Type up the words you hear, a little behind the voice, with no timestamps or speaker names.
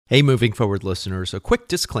Hey, Moving Forward listeners, a quick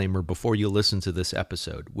disclaimer before you listen to this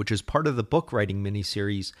episode, which is part of the book writing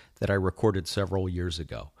miniseries that I recorded several years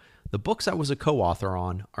ago. The books I was a co-author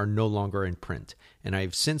on are no longer in print, and I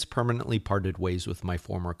have since permanently parted ways with my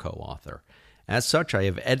former co-author. As such, I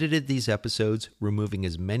have edited these episodes, removing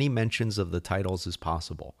as many mentions of the titles as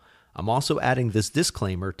possible. I'm also adding this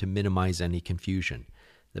disclaimer to minimize any confusion.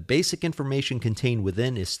 The basic information contained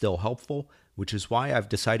within is still helpful, which is why I've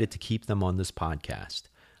decided to keep them on this podcast.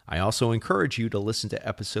 I also encourage you to listen to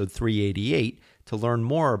episode 388 to learn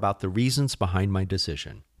more about the reasons behind my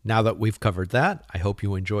decision. Now that we've covered that, I hope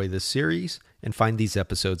you enjoy this series and find these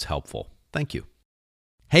episodes helpful. Thank you.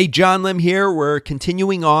 Hey, John Lim here. We're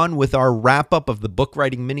continuing on with our wrap-up of the book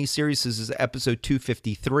writing miniseries. This is episode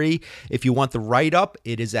 253. If you want the write-up,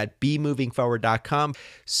 it is at bemovingforward.com.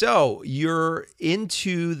 So you're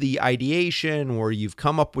into the ideation or you've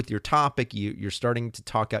come up with your topic. You're starting to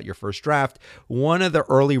talk out your first draft. One of the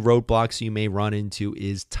early roadblocks you may run into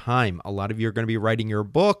is time. A lot of you are going to be writing your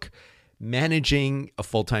book, managing a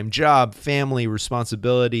full-time job, family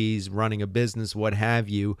responsibilities, running a business, what have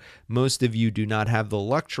you. Most of you do not have the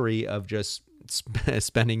luxury of just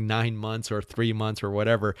spending 9 months or 3 months or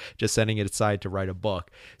whatever, just setting it aside to write a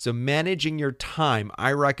book. So managing your time,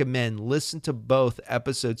 I recommend listen to both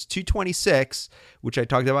episodes 226, which I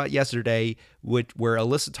talked about yesterday, where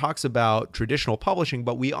Alyssa talks about traditional publishing,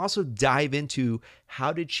 but we also dive into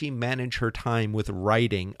how did she manage her time with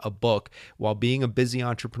writing a book while being a busy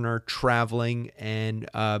entrepreneur, traveling, and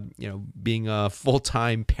being a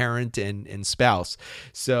full-time parent and spouse.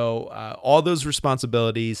 So all those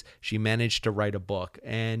responsibilities, she managed to write a book.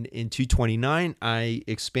 And in 229, I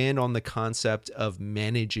expand on the concept of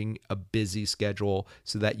managing a busy schedule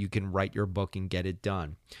so that you can write your book and get it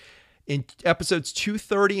done. In episodes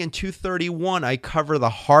 230 and 231, I cover the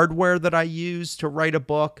hardware that I use to write a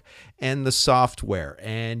book and the software.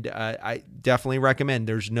 And I definitely recommend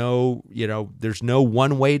there's no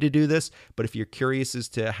one way to do this. But if you're curious as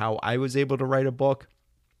to how I was able to write a book,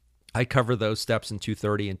 I cover those steps in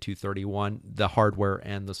 230 and 231, the hardware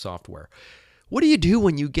and the software. What do you do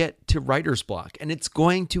when you get to writer's block? And it's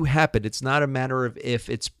going to happen. It's not a matter of if,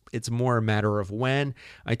 it's more a matter of when.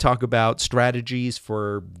 I talk about strategies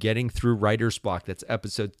for getting through writer's block. That's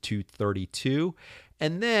episode 232.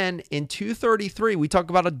 And then in 233, we talk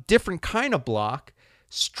about a different kind of block,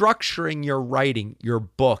 structuring your writing, your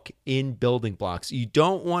book in building blocks. You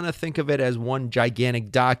don't want to think of it as one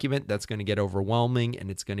gigantic document. That's going to get overwhelming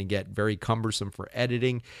and it's going to get very cumbersome for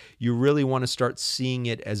editing. You really want to start seeing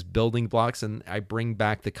it as building blocks. And I bring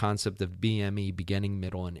back the concept of BME, beginning,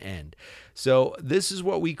 middle, and end. So this is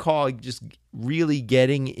what we call just really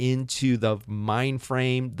getting into the mind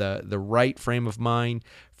frame, the right frame of mind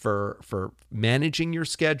for managing your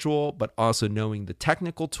schedule, but also knowing the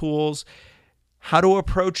technical tools, how to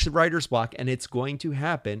approach the writer's block, and it's going to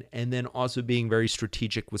happen, and then also being very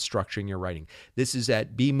strategic with structuring your writing. This is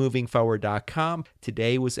at bemovingforward.com.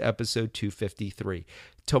 Today was episode 253.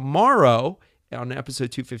 Tomorrow, on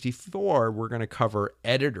episode 254, we're going to cover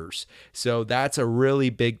editors. So that's a really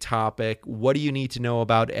big topic. What do you need to know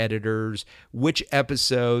about editors? Which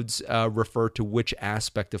episodes refer to which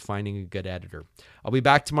aspect of finding a good editor? I'll be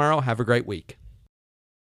back tomorrow. Have a great week.